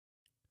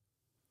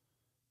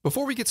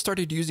Before we get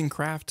started using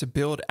Craft to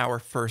build our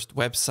first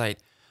website,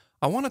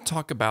 I want to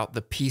talk about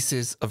the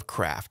pieces of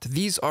Craft.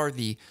 These are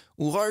the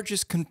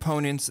largest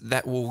components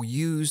that we'll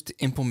use to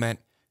implement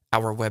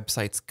our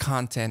website's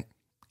content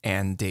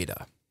and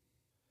data.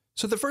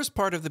 So the first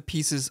part of the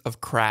pieces of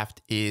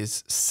Craft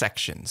is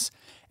sections.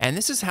 And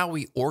this is how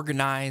we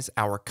organize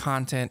our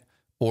content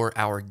or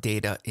our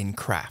data in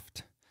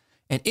Craft.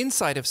 And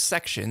inside of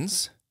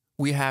sections,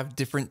 we have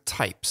different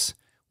types.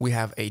 We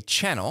have a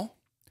channel,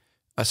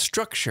 a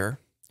structure,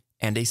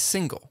 and a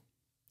single.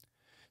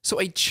 So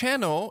a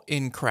channel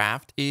in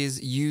Craft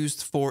is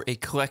used for a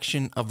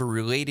collection of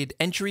related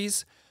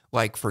entries,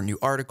 like for new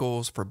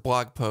articles, for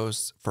blog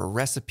posts, for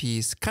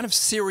recipes, kind of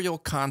serial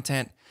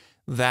content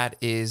that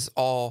is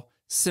all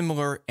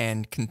similar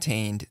and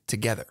contained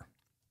together.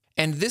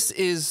 And this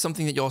is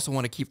something that you also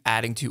want to keep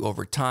adding to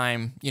over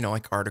time,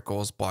 like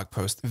articles, blog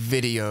posts,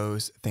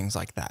 videos, things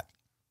like that.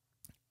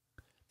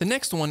 The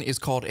next one is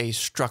called a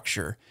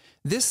structure.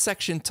 This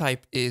section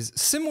type is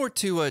similar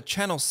to a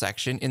channel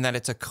section in that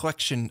it's a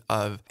collection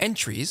of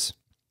entries.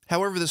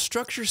 However, the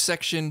structure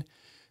section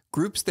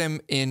groups them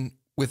in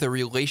with a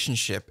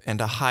relationship and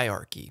a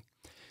hierarchy.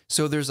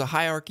 So there's a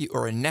hierarchy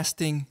or a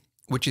nesting,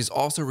 which is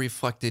also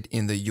reflected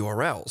in the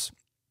URLs.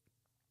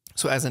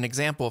 So as an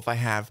example, if I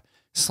have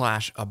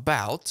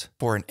 /about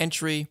for an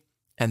entry,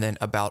 and then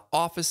about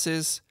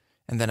offices,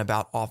 and then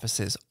about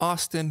offices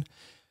Austin,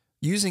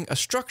 using a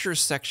structure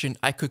section,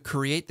 I could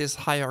create this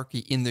hierarchy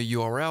in the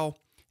URL,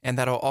 and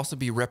that'll also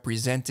be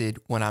represented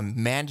when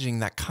I'm managing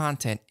that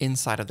content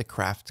inside of the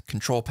Craft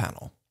control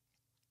panel.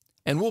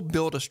 And we'll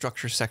build a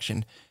structure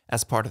section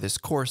as part of this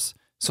course,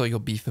 so you'll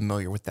be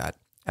familiar with that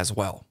as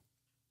well.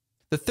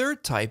 The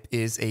third type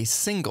is a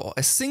single.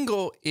 A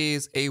single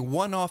is a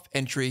one-off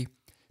entry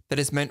that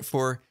is meant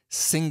for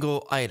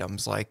single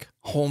items like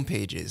home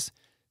pages,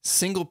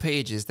 single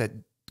pages that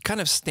kind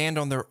of stand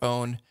on their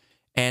own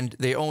and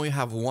they only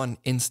have one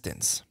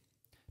instance.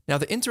 Now,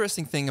 the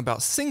interesting thing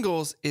about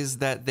singles is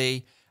that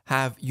they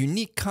have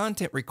unique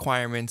content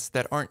requirements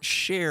that aren't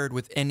shared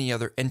with any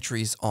other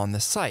entries on the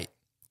site.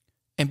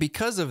 And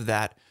because of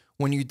that,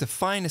 when you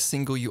define a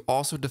single, you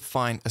also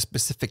define a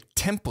specific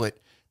template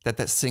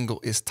that single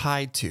is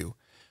tied to.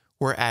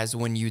 Whereas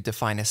when you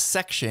define a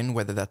section,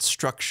 whether that's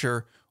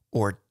structure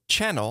or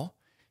channel,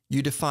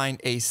 you define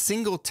a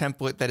single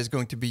template that is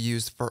going to be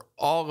used for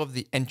all of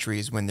the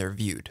entries when they're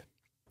viewed.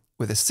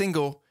 With a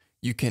single,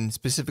 you can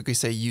specifically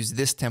say use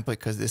this template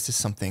because this is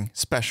something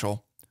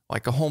special,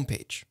 like a home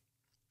page.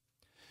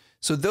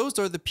 So those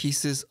are the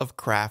pieces of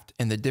Craft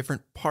and the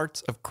different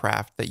parts of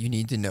Craft that you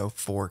need to know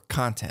for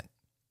content.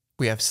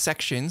 We have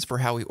sections for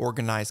how we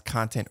organize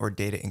content or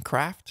data in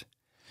Craft.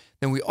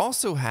 Then we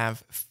also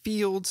have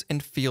fields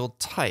and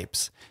field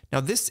types. Now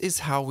this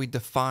is how we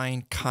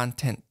define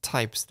content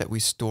types that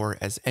we store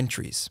as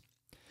entries.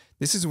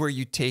 This is where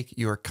you take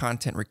your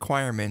content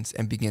requirements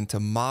and begin to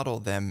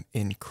model them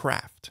in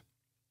Craft.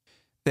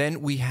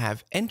 Then we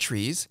have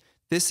entries.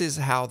 This is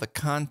how the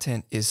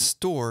content is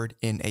stored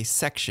in a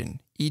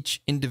section.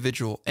 Each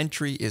individual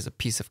entry is a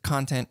piece of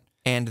content,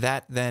 and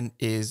that then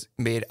is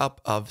made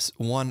up of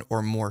one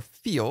or more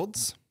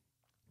fields.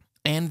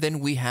 And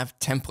then we have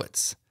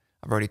templates.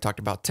 I've already talked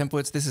about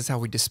templates. This is how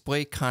we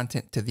display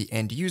content to the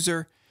end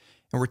user,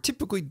 and we're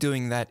typically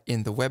doing that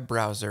in the web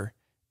browser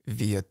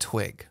via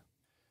Twig.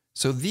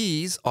 So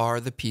these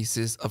are the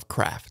pieces of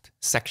Craft: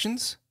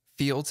 sections,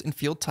 fields and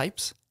field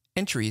types,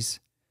 entries,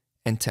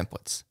 and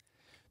templates.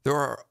 There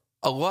are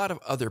a lot of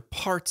other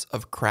parts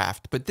of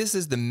Craft, but this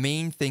is the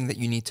main thing that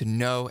you need to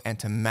know and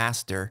to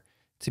master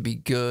to be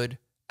good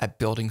at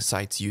building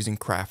sites using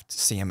Craft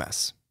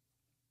CMS.